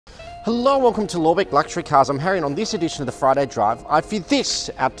Hello, welcome to Lorbeck Luxury Cars. I'm Harry and on this edition of the Friday Drive, I for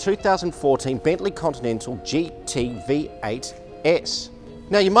this, our 2014 Bentley Continental GT V8S.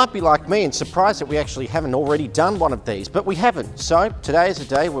 Now you might be like me and surprised that we actually haven't already done one of these, but we haven't. So today is a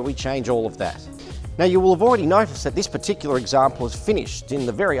day where we change all of that. Now you will have already noticed that this particular example is finished in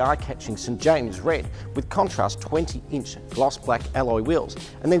the very eye-catching St James red with contrast 20-inch gloss black alloy wheels.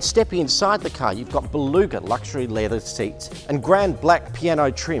 And then stepping inside the car, you've got beluga luxury leather seats and grand black piano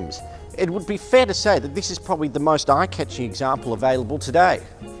trims. It would be fair to say that this is probably the most eye-catching example available today.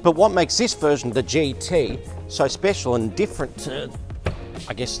 But what makes this version of the GT so special and different to,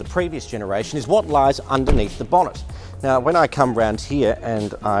 I guess, the previous generation is what lies underneath the bonnet. Now when I come round here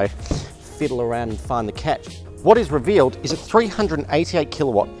and I fiddle around and find the catch, what is revealed is a 388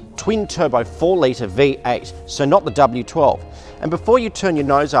 kilowatt twin turbo 4 litre V8, so not the W12. And before you turn your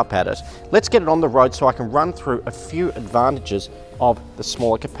nose up at it, let's get it on the road so I can run through a few advantages of the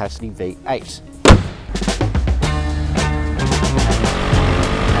smaller capacity V8.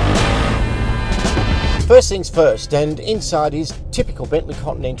 First things first, and inside is typical Bentley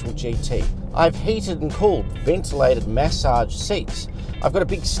Continental GT. I've heated and cooled, ventilated massage seats. I've got a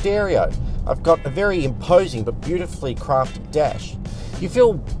big stereo. I've got a very imposing but beautifully crafted dash. You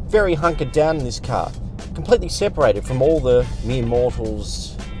feel very hunkered down in this car, completely separated from all the mere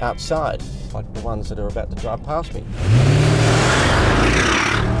mortals outside, like the ones that are about to drive past me.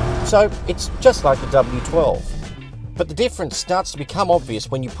 So it's just like the W12, but the difference starts to become obvious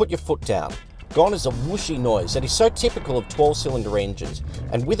when you put your foot down. Gone is a whooshy noise that is so typical of 12-cylinder engines,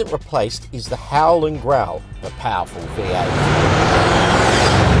 and with it replaced is the howl and growl of a powerful V8.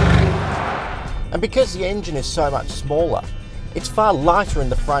 And because the engine is so much smaller, it's far lighter in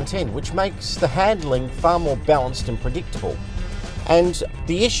the front end, which makes the handling far more balanced and predictable. And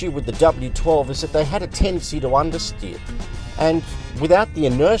the issue with the W12 is that they had a tendency to understeer. And without the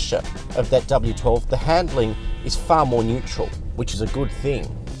inertia of that W12, the handling is far more neutral, which is a good thing.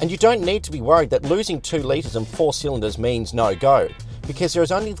 And you don't need to be worried that losing 2 litres and 4 cylinders means no go, because there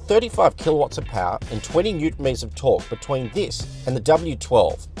is only 35 kilowatts of power and 20 newton meters of torque between this and the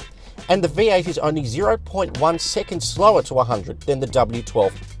W12. And the V8 is only 0.1 seconds slower to 100 than the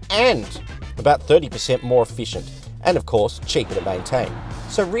W12 and about 30% more efficient, and of course cheaper to maintain.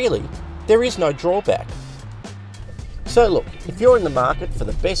 So really, there is no drawback. So look, if you're in the market for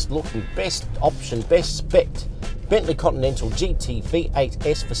the best looking, best option, best spec Bentley Continental GT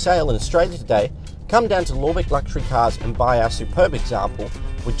V8S for sale in Australia today, come down to Lorbeck Luxury Cars and buy our superb example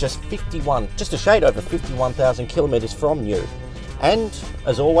with just a shade over 51,000 kilometres from new. And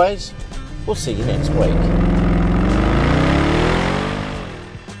as always, we'll see you next week.